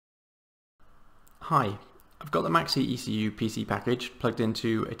Hi, I've got the MaxiECU PC package plugged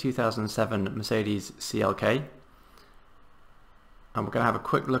into a 2007 Mercedes CLK, and we're going to have a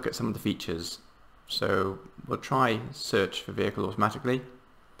quick look at some of the features. So we'll try search for vehicle automatically.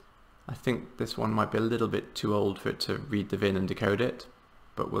 I think this one might be a little bit too old for it to read the VIN and decode it,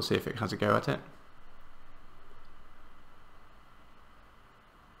 but we'll see if it has a go at it.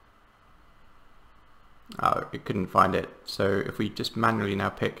 Oh, it couldn't find it. So if we just manually now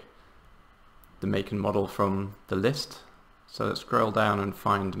pick the make and model from the list, so let's scroll down and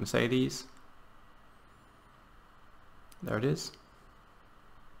find Mercedes. There it is.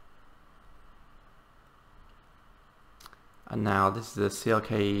 And now this is the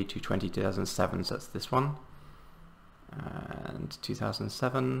CLK 220 2007, so that's this one. And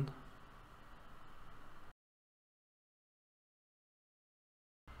 2007.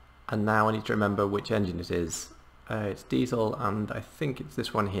 And now I need to remember which engine it is. It's diesel, and I think it's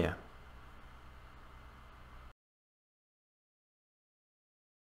this one here.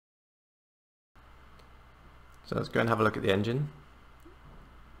 So let's go and have a look at the engine,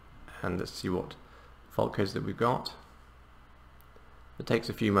 and let's see what fault codes that we've got. It takes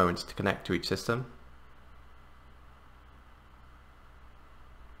a few moments to connect to each system.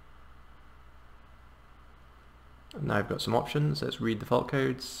 And now I've got some options. Let's read the fault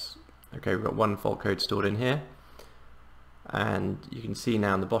codes. Okay, we've got one fault code stored in here, and you can see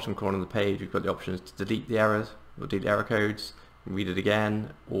now in the bottom corner of the page we've got the options to delete the errors, or delete error codes, read it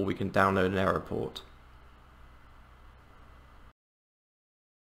again, or we can download an error report.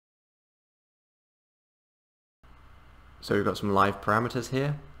 So we've got some live parameters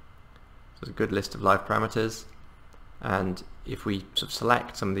here. So there's a good list of live parameters, and if we sort of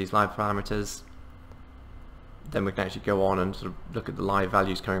select some of these live parameters, then we can actually go on and sort of look at the live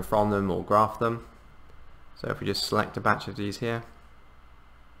values coming from them or graph them. So if we just select a batch of these here,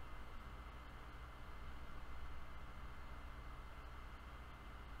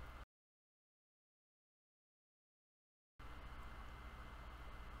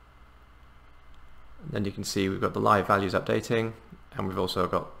 then you can see we've got the live values updating, and we've also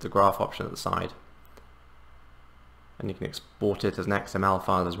got the graph option at the side. And you can export it as an XML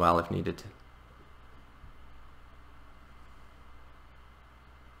file as well if needed.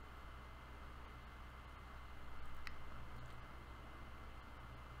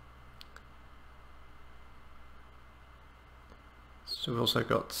 So we've also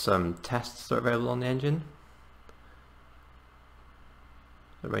got some tests that are available on the engine.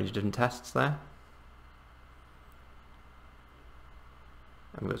 A range of different tests there.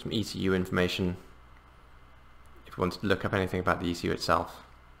 And we've got some ECU information if we wanted to look up anything about the ECU itself.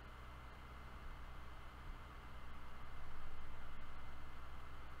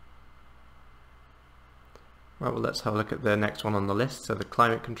 Right, well, let's have a look at the next one on the list, so the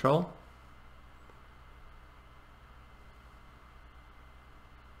climate control.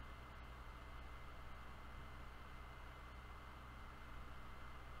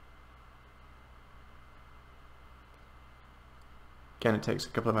 Again, it takes a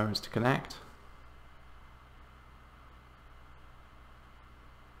couple of moments to connect.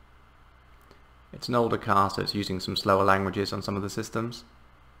 It's an older car, so it's using some slower languages on some of the systems.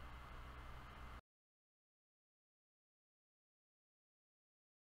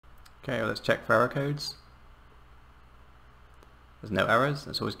 Okay, well, let's check for error codes. There's no errors,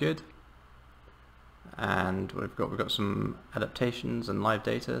 that's always good. And we've got some adaptations and live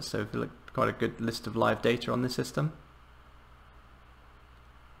data, so we've got quite a good list of live data on this system.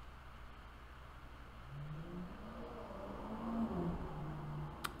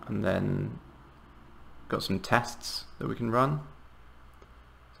 And then got some tests that we can run.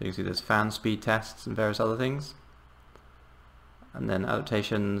 So you can see there's fan speed tests and various other things. And then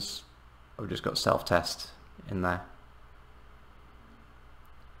adaptations, we've just got self-test in there.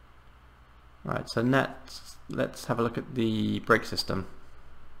 Right, so next let's have a look at the brake system.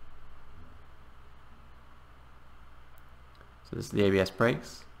 So this is the ABS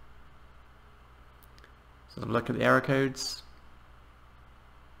brakes. So have a look at the error codes.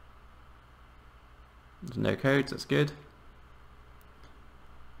 There's no codes, that's good.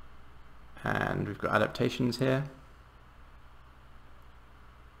 And we've got adaptations here.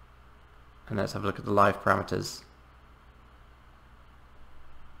 And let's have a look at the live parameters.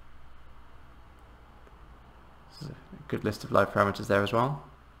 There's a good list of live parameters there as well.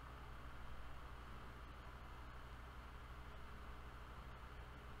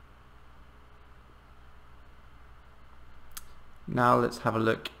 Now let's have a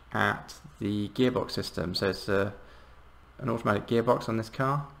look at the gearbox system. So it's an automatic gearbox on this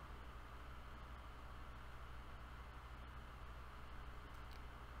car.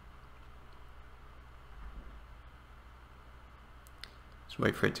 Just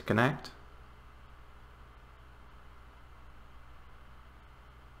wait for it to connect.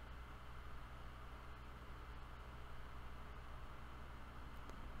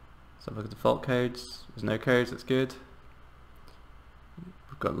 So look at the fault codes. There's no codes, that's good.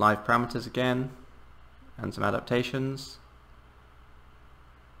 We've got live parameters again and some adaptations.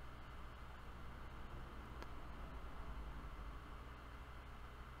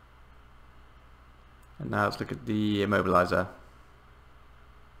 And now let's look at the immobilizer.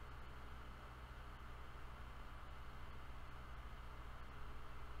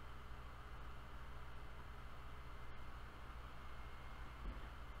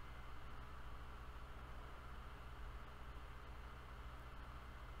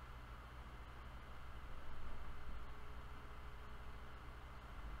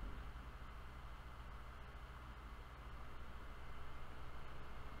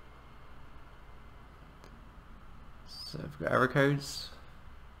 So we've got error codes.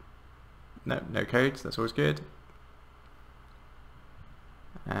 No codes, that's always good.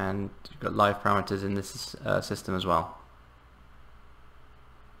 And you've got live parameters in this system as well.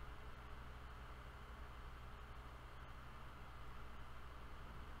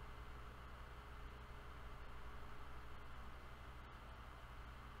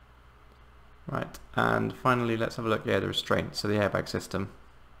 Right, and finally let's have a look at the restraint, so the airbag system.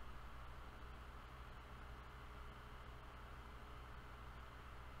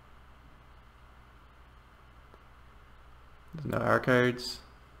 There's no error codes.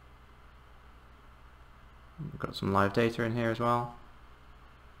 We've got some live data in here as well.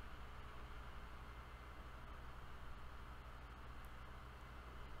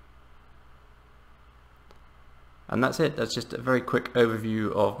 And that's it. That's just a very quick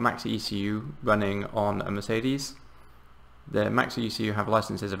overview of MaxiECU running on a Mercedes. The MaxiECU have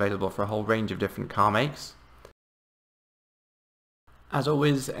licenses available for a whole range of different car makes. As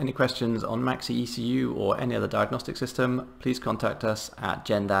always, any questions on MaxiECU or any other diagnostic system, please contact us at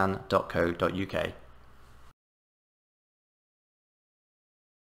gendan.co.uk.